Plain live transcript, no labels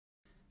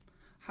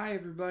Hi,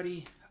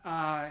 everybody.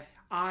 I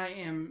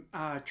am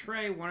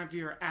Trey, one of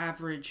your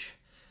average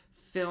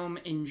film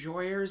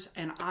enjoyers,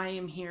 and I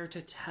am here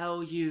to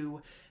tell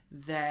you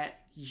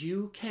that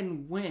you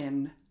can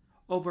win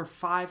over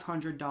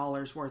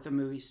 $500 worth of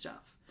movie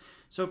stuff.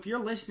 So if you're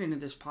listening to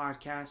this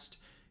podcast,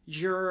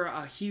 you're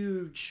a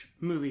huge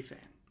movie fan.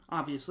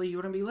 Obviously, you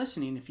wouldn't be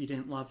listening if you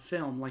didn't love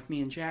film like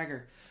me and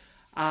Jagger.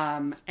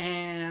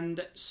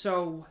 And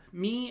so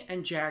me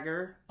and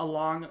Jagger,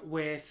 along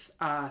with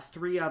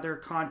three other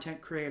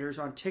content creators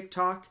on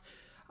TikTok,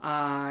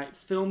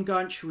 Film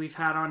Gunch, who we've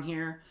had on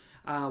here,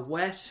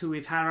 Wes, who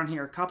we've had on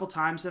here a couple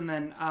times, and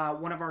then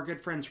one of our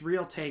good friends,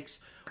 Real Takes,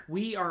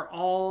 we are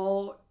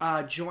all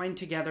joined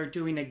together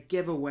doing a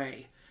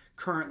giveaway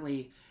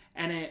currently.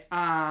 And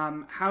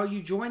how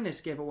you join this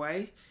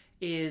giveaway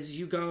is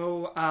you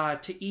go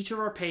to each of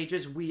our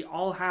pages. We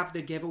all have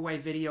the giveaway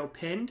video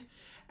pinned.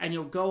 And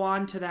you'll go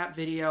on to that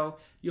video.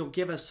 You'll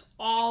give us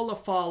all a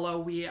follow.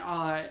 We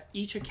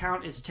each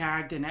account is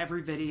tagged in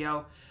every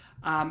video.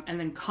 And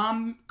then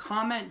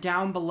comment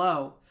down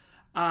below.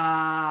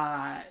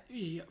 Tag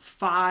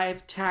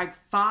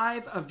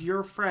 5 of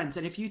your friends.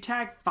 And if you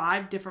tag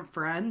 5 different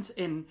friends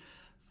in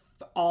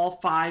all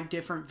 5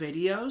 different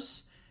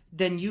videos,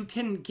 then you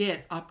can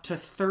get up to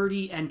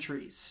 30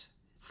 entries.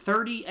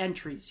 30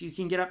 entries. You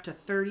can get up to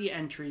 30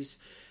 entries.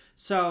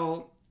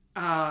 So,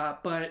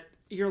 but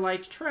you're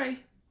like, Trey,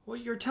 well,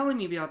 you're telling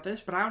me about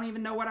this, but I don't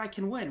even know what I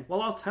can win.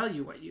 Well, I'll tell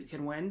you what you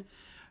can win.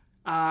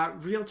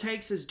 Real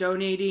Takes is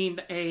donating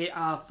a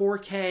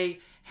 4K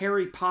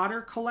Harry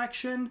Potter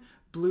collection,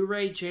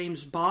 Blu-ray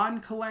James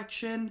Bond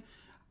collection,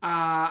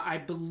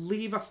 I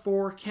believe a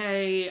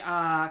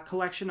 4K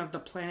collection of the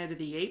Planet of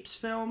the Apes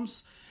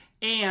films,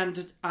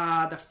 and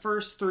the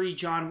first 3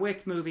 John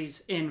Wick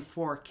movies in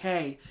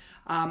 4K.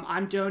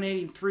 I'm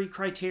donating 3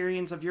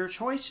 criterions of your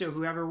choice, so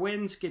whoever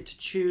wins get to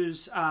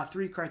choose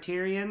 3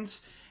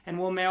 criterions, and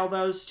we'll mail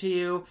those to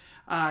you.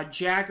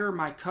 Jagger,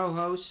 my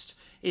co-host,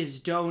 is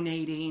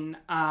donating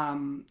a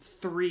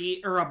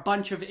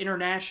bunch of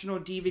international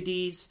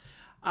DVDs.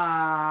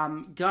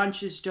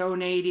 Gunch is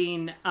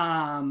donating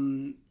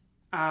Don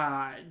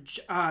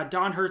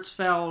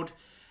Hertzfeld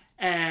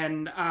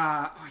and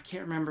I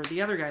can't remember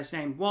the other guy's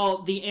name. Well,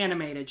 the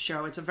animated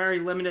show. It's a very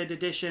limited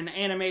edition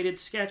animated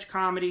sketch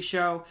comedy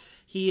show.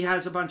 He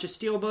has a bunch of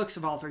steelbooks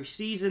of all 3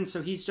 seasons,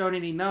 so he's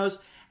donating those.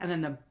 And then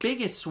the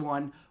biggest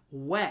one,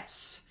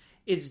 Wes,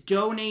 is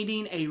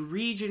donating a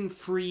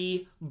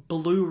region-free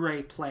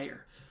Blu-ray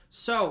player.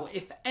 So,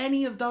 if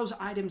any of those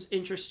items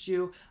interest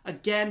you,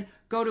 again,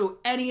 go to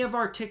any of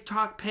our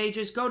TikTok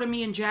pages. Go to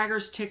me and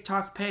Jagger's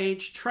TikTok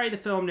page, Trey the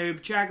Film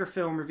Noob, Jagger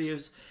Film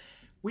Reviews.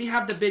 We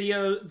have the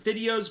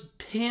videos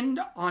pinned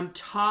on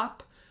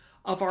top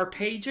of our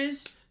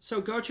pages,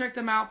 so go check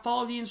them out.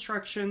 Follow the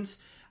instructions.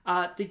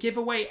 The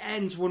giveaway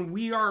ends when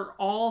we are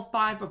all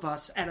 5 of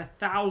us at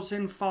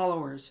 1,000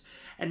 followers.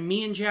 And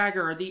me and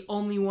Jagger are the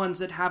only ones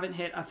that haven't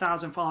hit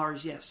 1,000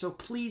 followers yet. So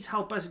please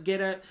help us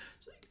get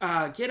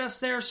us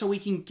there so we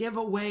can give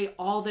away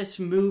all this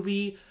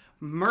movie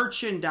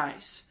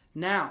merchandise.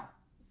 Now,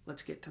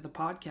 let's get to the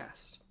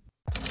podcast.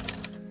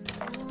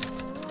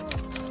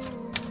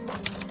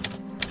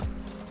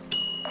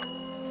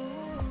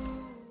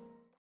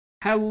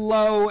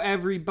 Hello,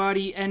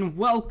 everybody, and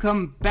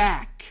welcome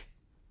back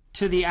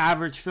to the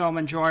Average Film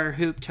Enjoyer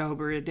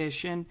Hooptober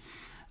edition.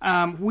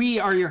 We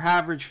are your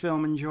average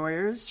film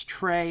enjoyers,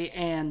 Trey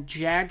and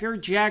Jagger.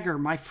 Jagger,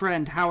 my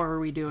friend, how are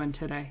we doing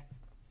today?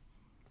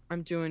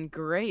 I'm doing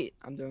great.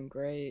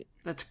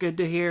 That's good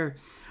to hear.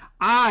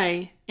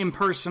 I am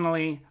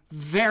personally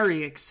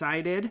very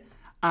excited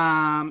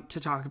to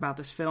talk about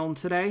this film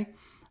today.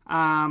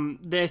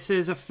 This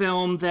is a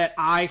film that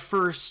I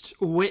first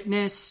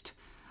witnessed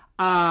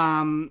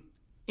in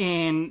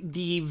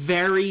the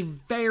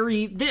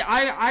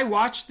I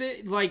watched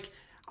it,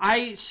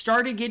 I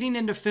started getting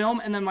into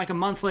film, and then a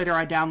month later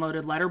I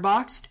downloaded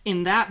Letterboxd.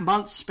 In that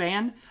month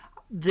span,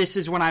 this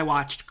is when I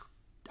watched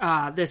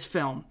this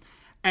film.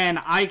 And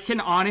I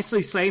can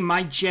honestly say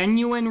my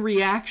genuine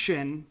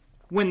reaction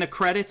when the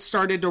credits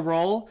started to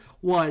roll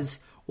was,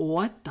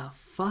 what the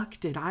fuck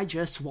did I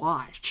just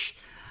watch?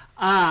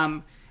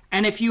 And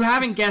if you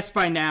haven't guessed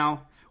by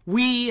now,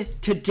 we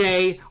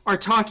today are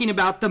talking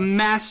about the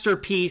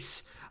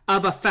masterpiece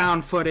of a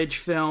found footage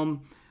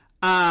film,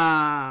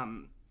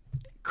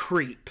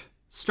 Creep,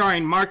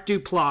 starring Mark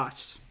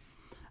Duplass.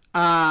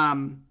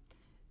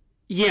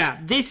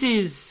 This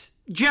is...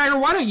 Jagger,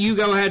 why don't you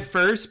go ahead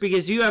first,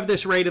 because you have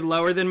this rated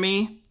lower than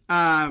me,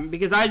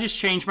 because I just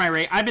changed my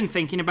rate. I've been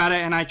thinking about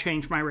it, and I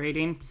changed my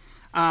rating.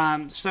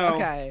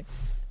 Okay.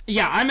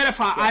 Yeah, I'm at a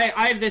 5. Yeah.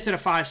 I have this at a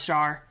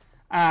 5-star.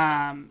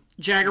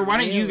 Jagger, why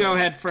don't you go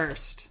ahead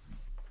first?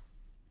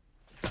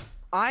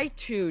 I,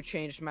 too,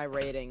 changed my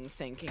rating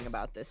thinking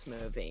about this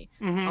movie.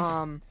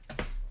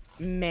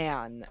 Mm-hmm.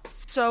 Man.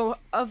 So,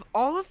 of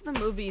all of the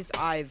movies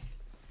I've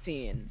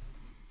seen,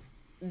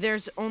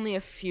 there's only a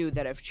few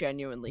that have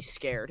genuinely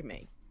scared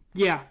me.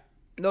 Yeah.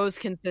 Those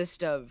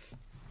consist of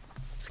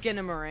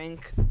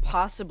Skinamarink,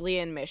 possibly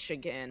in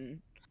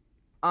Michigan,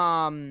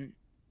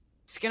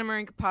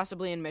 Skinamarink,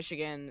 possibly in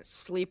Michigan,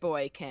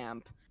 Sleepaway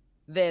Camp,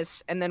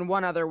 this, and then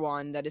one other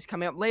one that is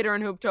coming up later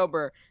in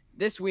Hooptober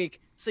this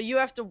week. So you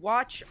have to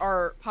watch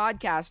our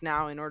podcast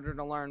now in order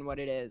to learn what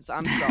it is.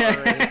 I'm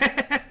sorry.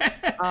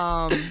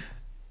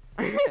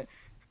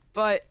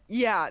 But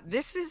yeah,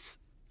 this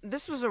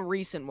was a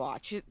recent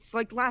watch. It's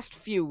like last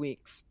few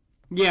weeks.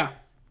 Yeah.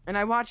 And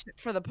I watched it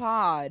for the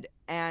pod,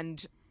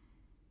 and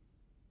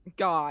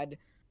God,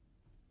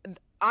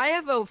 I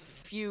have a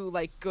few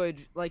like good,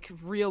 like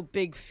real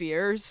big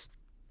fears.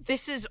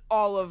 This is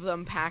all of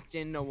them packed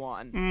into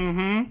one.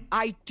 Mm-hmm.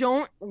 I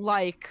don't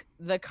like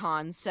the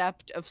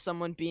concept of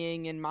someone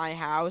being in my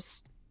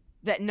house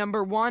that,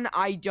 number one,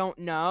 I don't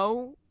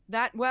know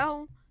that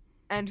well,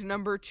 and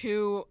number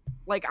two,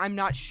 like, I'm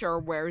not sure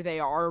where they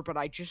are, but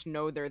I just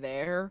know they're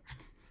there.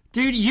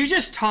 Dude, you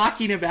just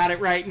talking about it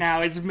right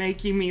now is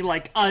making me,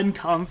 like,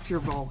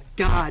 uncomfortable.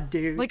 God,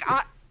 dude. Like,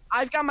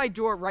 I've got my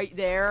door right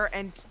there,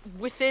 and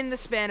within the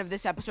span of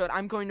this episode,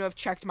 I'm going to have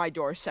checked my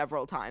door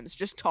several times,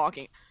 just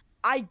talking.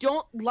 I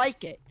don't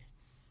like it.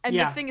 And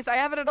the thing is, I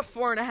have it at a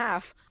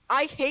 4.5.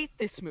 I hate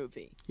this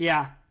movie.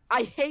 Yeah.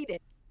 I hate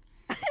it.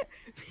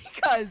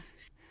 Because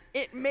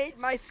it made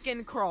my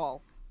skin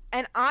crawl.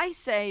 And I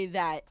say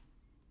that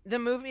the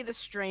movie The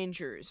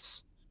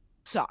Strangers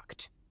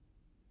sucked.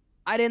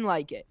 I didn't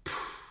like it.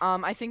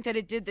 I think that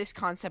it did this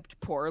concept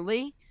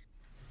poorly.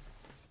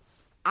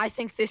 I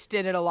think this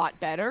did it a lot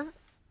better.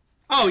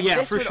 Oh,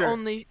 yeah, for sure.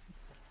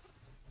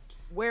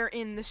 Where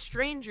in The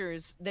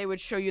Strangers, they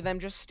would show you them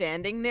just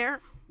standing there.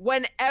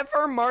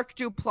 Whenever Mark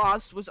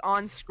Duplass was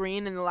on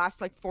screen in the last,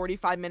 like,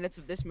 45 minutes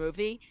of this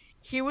movie,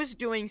 he was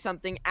doing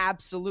something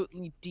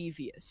absolutely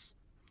devious.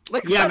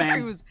 Like, yeah, whether man.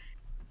 he was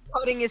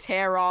cutting his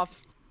hair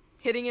off,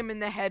 hitting him in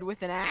the head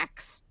with an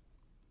axe.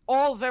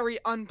 All very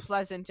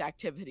unpleasant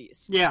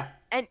activities. Yeah.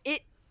 And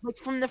it, like,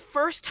 from the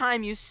first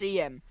time you see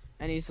him,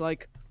 and he's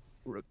like,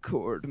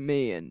 record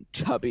me in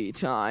tubby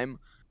time,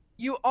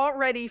 you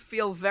already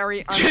feel very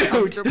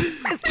uncomfortable.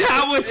 Dude,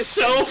 that was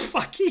so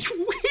fucking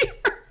weird.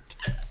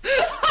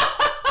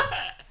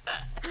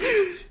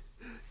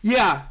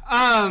 Yeah,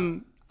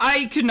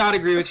 I could not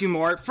agree with you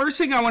more. First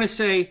thing I want to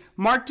say,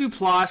 Mark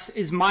Duplass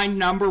is my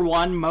number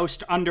one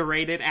most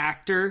underrated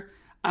actor.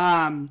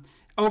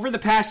 Over the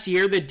past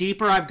year, the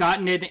deeper I've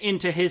gotten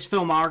into his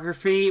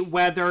filmography,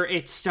 whether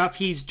it's stuff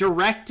he's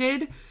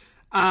directed,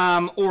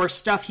 or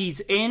stuff he's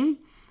in,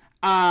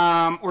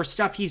 or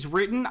stuff he's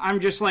written, I'm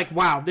just like,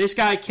 wow, this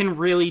guy can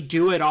really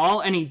do it all,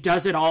 and he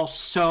does it all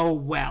so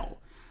well.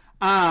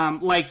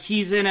 Like he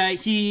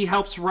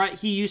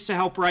used to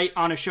help write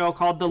on a show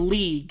called The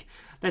League,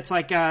 that's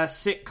like a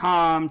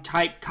sitcom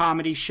type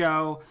comedy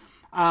show.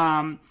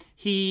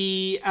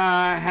 He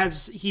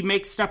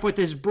makes stuff with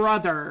his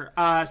brother,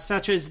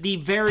 such as the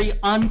very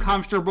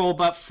uncomfortable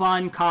but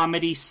fun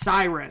comedy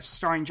Cyrus,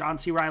 starring John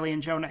C. Reilly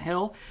and Jonah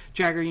Hill.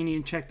 Jagger, you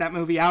need to check that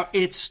movie out.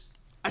 It's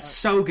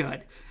so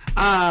good.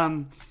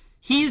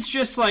 He's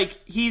just like,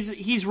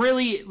 he's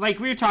really, like,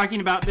 we were talking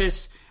about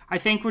this, I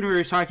think when we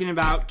were talking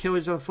about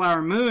Killers of the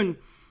Flower Moon,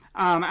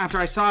 after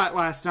I saw it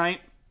last night,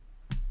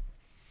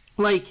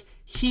 like,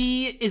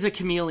 he is a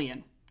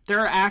chameleon.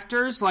 There are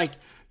actors, like,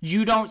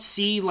 you don't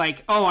see,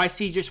 like, oh, I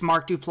see just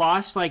Mark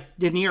Duplass, like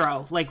De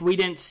Niro. Like, we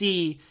didn't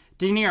see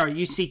De Niro.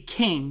 You see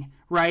King,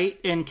 right,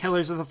 in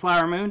Killers of the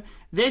Flower Moon.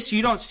 This,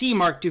 you don't see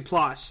Mark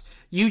Duplass.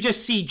 You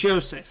just see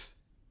Joseph.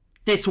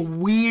 This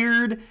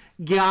weird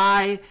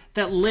guy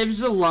that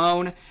lives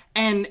alone,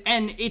 and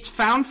it's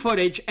found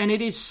footage, and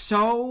it is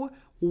so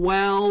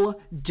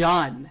well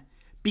done.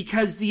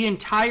 Because the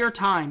entire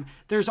time,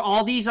 there's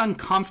all these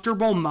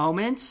uncomfortable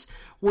moments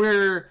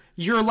where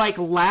you're, like,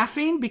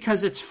 laughing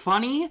because it's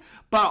funny,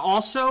 but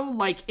also,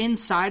 like,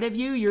 inside of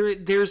you,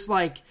 there's,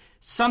 like,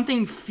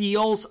 something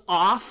feels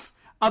off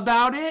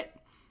about it.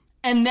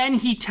 And then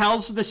he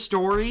tells the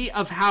story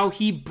of how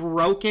he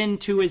broke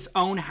into his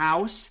own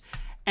house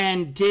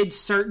and did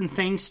certain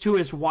things to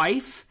his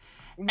wife.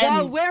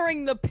 While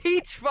wearing the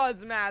Peach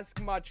Fuzz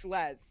mask, much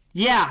less.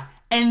 Yeah,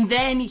 and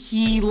then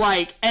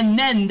and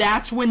then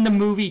that's when the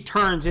movie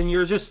turns, and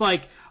you're just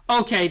like,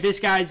 okay, this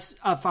guy's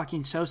a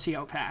fucking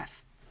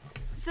sociopath.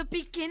 The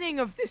beginning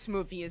of this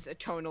movie is a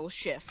tonal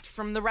shift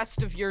from the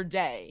rest of your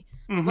day.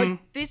 Mm-hmm.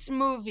 Like, this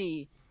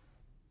movie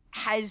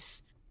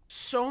has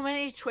so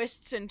many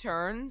twists and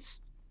turns,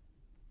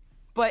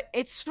 but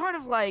it's sort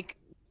of like,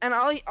 and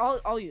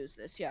I'll use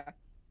this, yeah.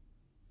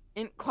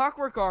 In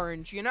Clockwork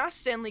Orange, you know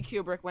Stanley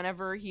Kubrick,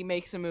 whenever he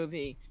makes a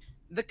movie,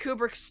 the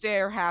Kubrick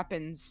stare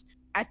happens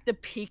at the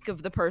peak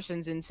of the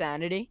person's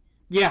insanity?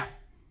 Yeah.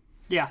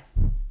 Yeah.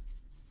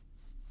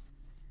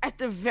 At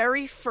the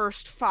very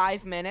first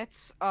 5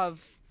 minutes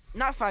of...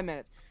 Not 5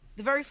 minutes.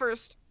 The very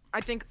first,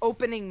 I think,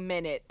 opening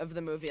minute of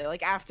the movie,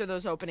 like after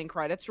those opening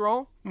credits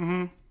roll,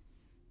 mm-hmm.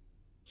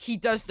 he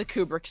does the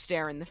Kubrick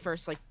stare in the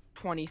first, like,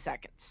 20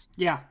 seconds.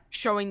 Yeah.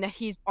 Showing that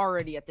he's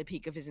already at the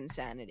peak of his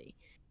insanity.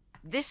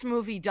 This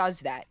movie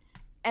does that.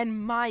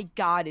 And my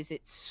God, is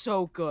it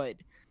so good.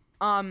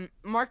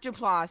 Mark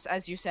Duplass,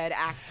 as you said,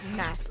 acts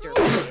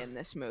masterfully in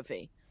this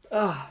movie.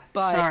 Oh,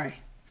 but sorry.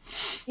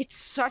 it's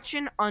such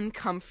an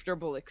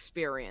uncomfortable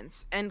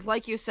experience. And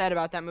like you said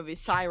about that movie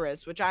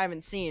Cyrus, which I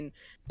haven't seen,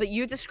 but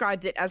you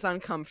described it as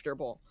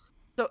uncomfortable.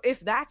 So if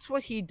that's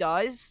what he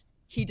does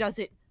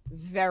it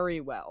very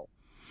well.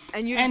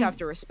 And you just have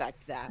to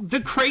respect that.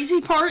 The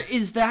crazy part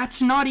is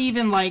that's not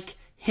even like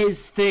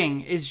his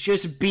thing, is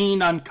just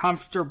being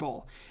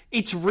uncomfortable.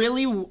 It's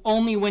really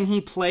only when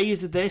he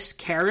plays this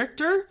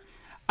character,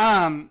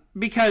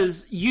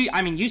 because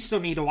you still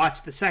need to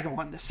watch the second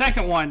one. The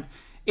second one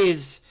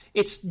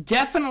it's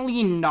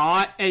definitely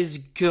not as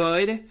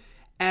good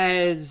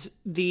as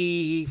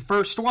the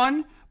first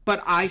one,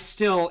 but I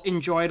still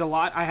enjoy it a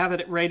lot. I have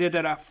it rated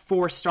at a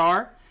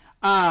 4-star.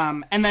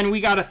 And then we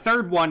got a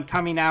third one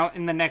coming out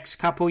in the next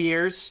couple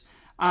years.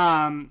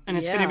 And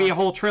it's going to be a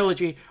whole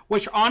trilogy,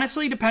 which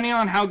honestly, depending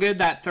on how good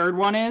that third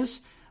one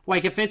is,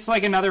 like if it's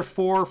like another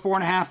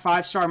 4.5,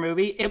 5-star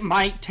movie, it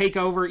might take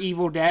over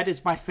Evil Dead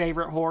as my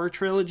favorite horror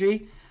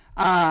trilogy.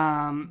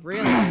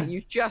 Really?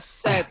 You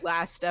just said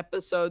last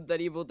episode that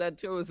Evil Dead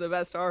 2 was the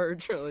best horror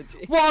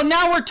trilogy. Well,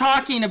 now we're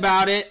talking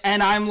about it,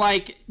 and I'm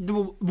like,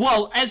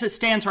 well, as it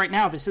stands right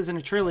now, this isn't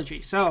a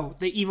trilogy. So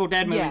the Evil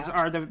Dead movies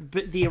are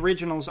the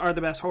originals are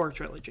the best horror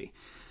trilogy.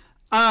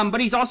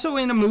 But he's also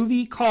in a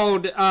movie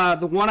called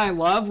The One I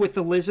Love with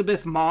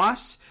Elizabeth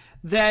Moss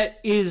that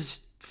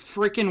is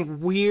freaking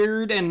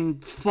weird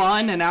and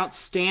fun and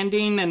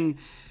outstanding, and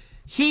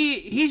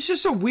he's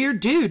just a weird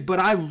dude, but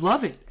I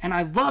love it, and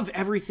I love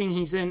everything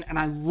he's in, and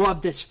I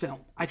love this film.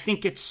 I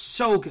think it's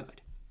so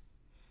good.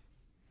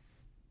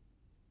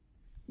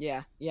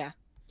 Yeah.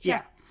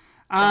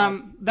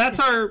 That's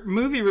our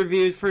movie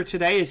review for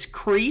today. Is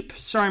Creep,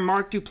 starring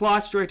Mark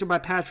Duplass, directed by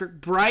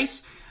Patrick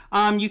Bryce.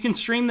 You can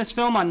stream this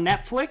film on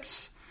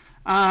Netflix.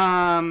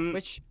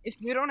 Which,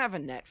 if you don't have a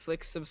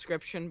Netflix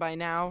subscription by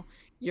now,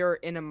 you're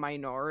in a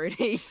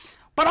minority.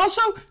 But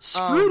also,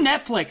 screw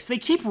Netflix. They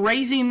keep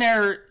raising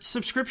their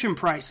subscription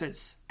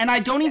prices, and I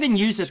don't even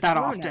use it that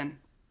often.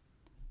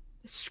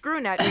 Screw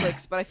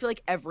Netflix, but I feel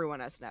like everyone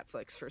has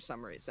Netflix for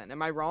some reason.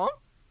 Am I wrong?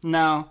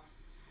 No.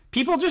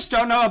 People just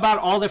don't know about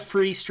all the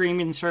free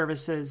streaming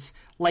services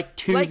like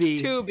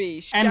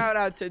Tubi. Shout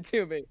out to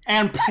Tubi.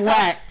 And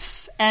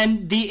Plex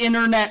and the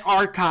Internet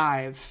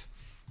Archive.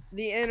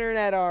 The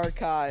Internet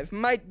Archive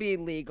might be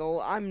legal.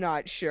 I'm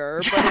not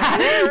sure,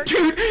 but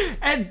dude,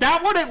 and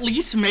that one at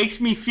least makes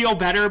me feel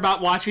better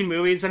about watching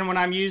movies than when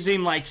I'm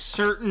using like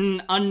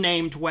certain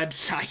unnamed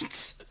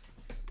websites.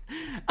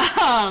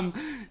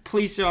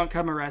 Please don't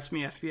come arrest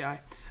me, FBI.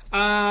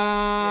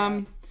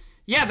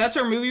 Yeah, that's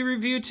our movie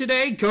review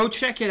today. Go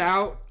check it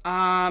out.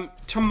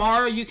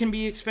 Tomorrow you can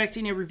be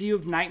expecting a review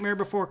of Nightmare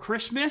Before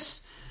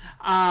Christmas,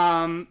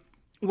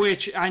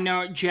 which I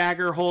know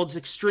Jagger holds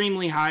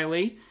extremely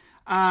highly.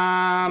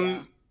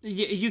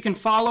 You can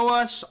follow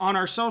us on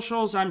our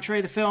socials. I'm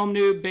Trey the Film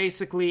Noob,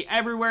 basically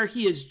everywhere.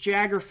 He is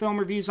Jagger Film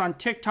Reviews on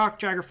TikTok,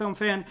 Jagger Film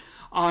Fan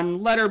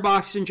on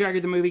Letterboxd, and Jagger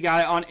the Movie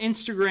Guy on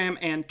Instagram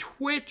and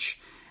Twitch.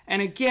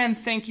 And again,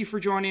 thank you for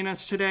joining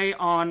us today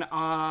on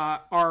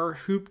our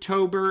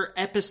Hooptober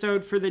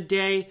episode for the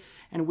day,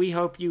 and we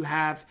hope you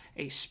have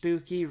a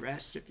spooky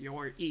rest of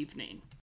your evening.